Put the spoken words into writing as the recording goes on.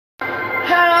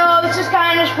is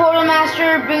Skylanders Portal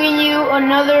Master bringing you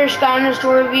another Skylanders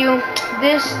store review.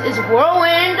 This is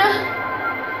Whirlwind.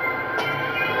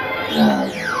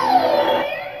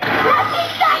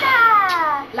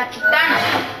 La Kitana.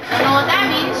 I don't know what that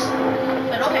means,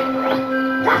 but okay.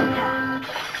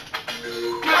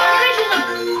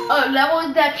 Now, a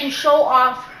level that can show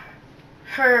off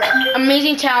her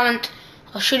amazing talent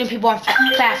of shooting people on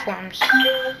platforms.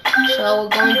 So we're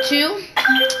going to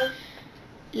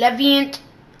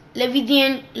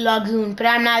Levidian Lagoon, but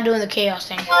I'm not doing the chaos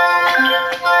thing.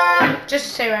 Just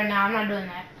to say right now, I'm not doing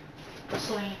that. It's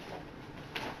lame.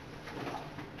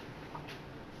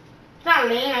 It's not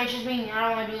lame, I just mean I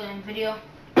don't want to do that in video.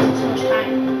 It's so much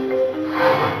time.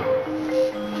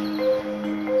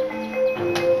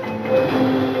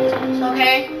 So,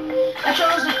 okay, that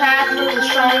shows the path for the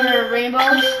stronger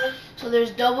rainbows. So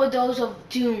there's double dose of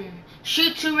doom.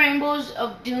 Shoot 2 rainbows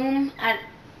of doom at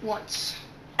once.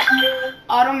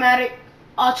 Automatic,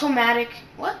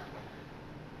 what?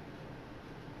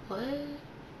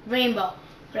 Rainbow.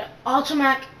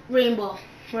 Automatic rainbow,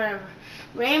 whatever.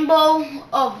 Rainbow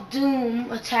of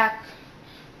doom attack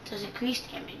does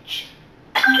increased damage.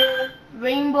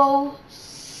 Rainbow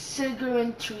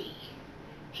cigarette tree.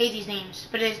 Hate these names,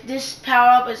 but this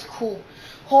power up is cool.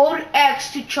 Hold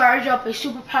X to charge up a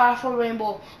super powerful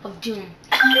rainbow of doom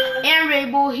and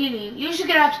rainbow healing. You're just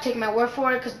gonna have to take my word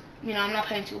for it, because you know I'm not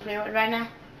playing 2-player right now.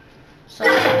 So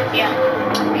yeah,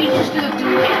 you just do the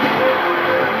doom thing.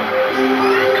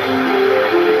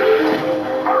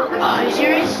 Oh, are you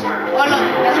serious? Oh look,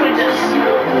 that's what it does.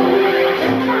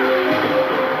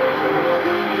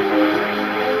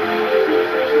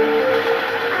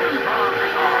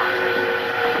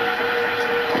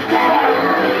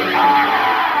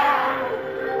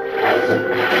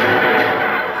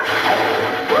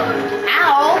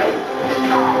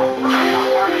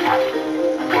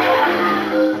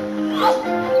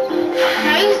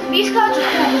 These cards are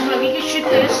cool because look, you can shoot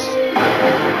this.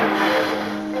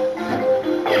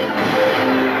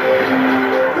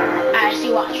 Alright,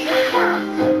 see, watch.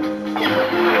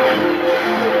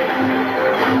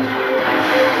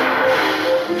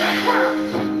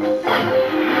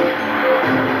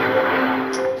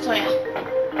 So yeah.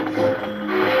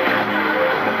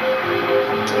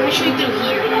 Let me show you through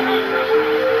here.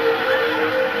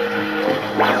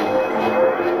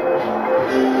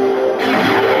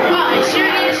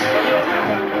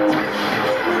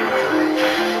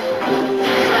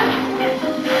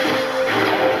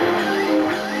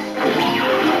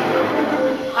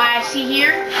 See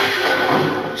here?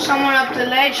 Someone up the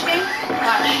ledge thing?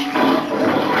 Watch.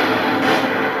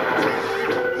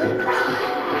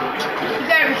 You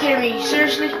gotta be kidding me.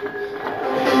 Seriously?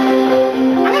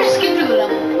 I'm gonna skip through the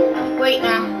level. Wait,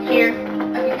 now. Here.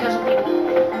 Because of people.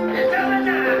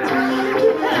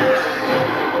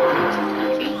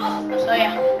 See? So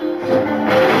yeah.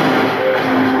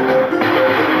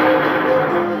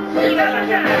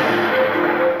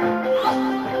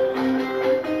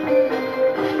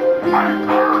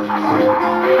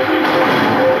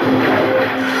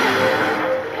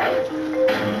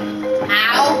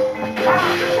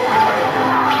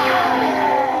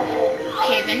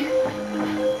 Kevin.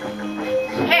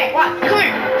 Hey, what? Come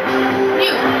here.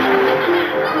 You.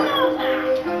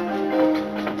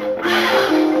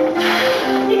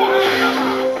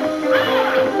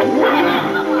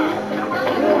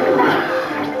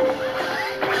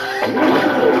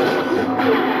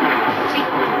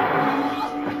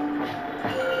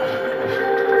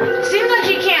 Seems like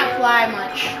she can't fly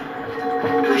much.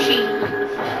 How's she?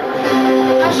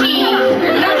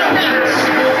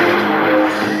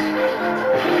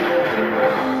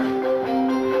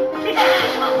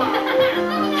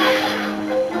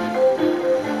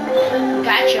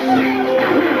 Gotcha.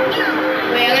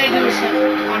 Wait, I'm gonna do this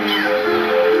on now.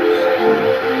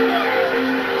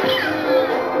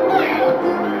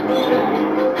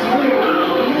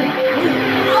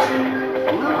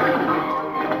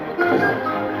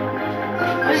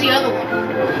 Where's the other one?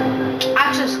 I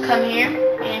just come here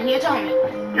and he told me.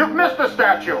 You've missed a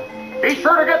statue. Be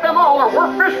sure to get them all or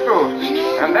we're fish food.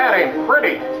 And that ain't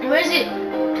pretty. Where is it?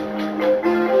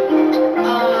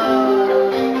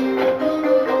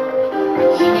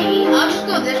 I'll just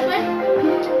go this way.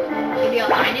 Maybe I'll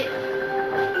find it.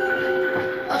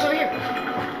 Oh, it's over here.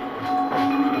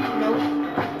 Nope.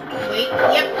 Wait.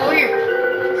 Yep, over here.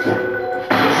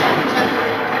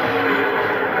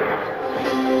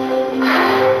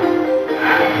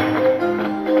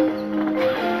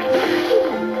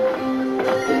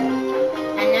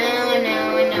 I know.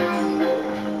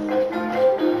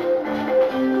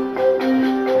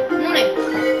 Morning.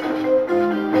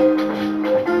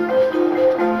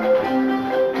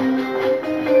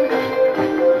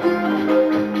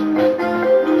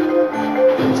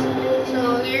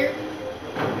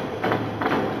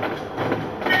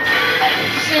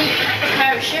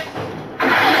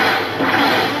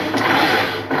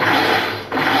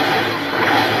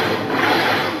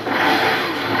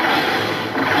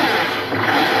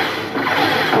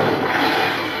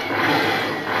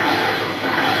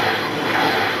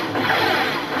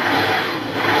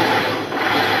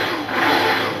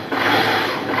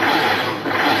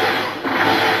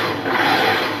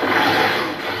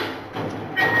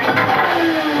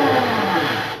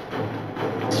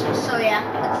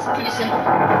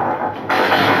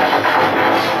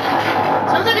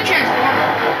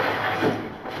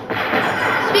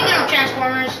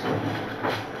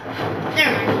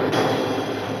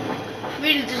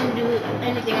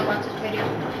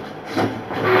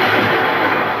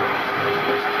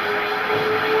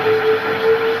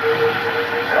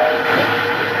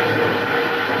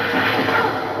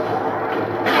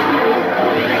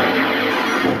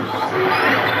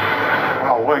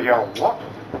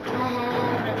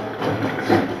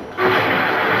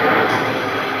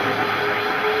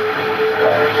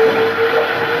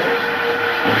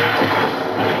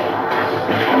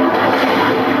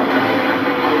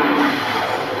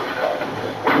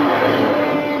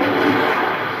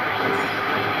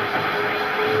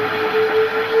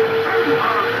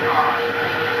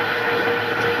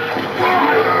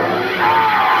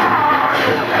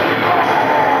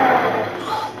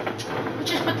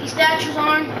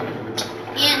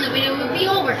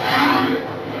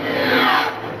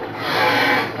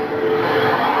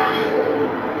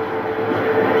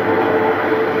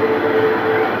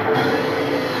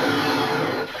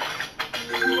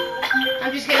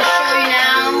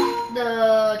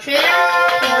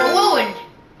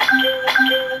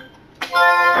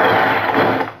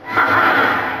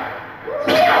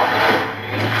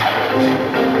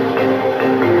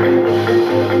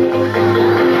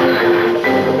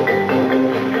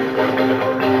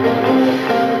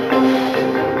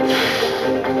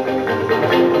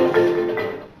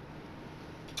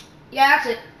 Yeah, that's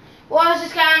it. Well, this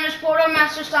is Skylanders Portal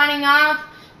Master signing off.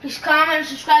 Please comment and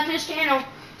subscribe to this channel.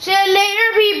 See you later,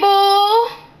 people.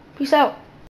 Peace out.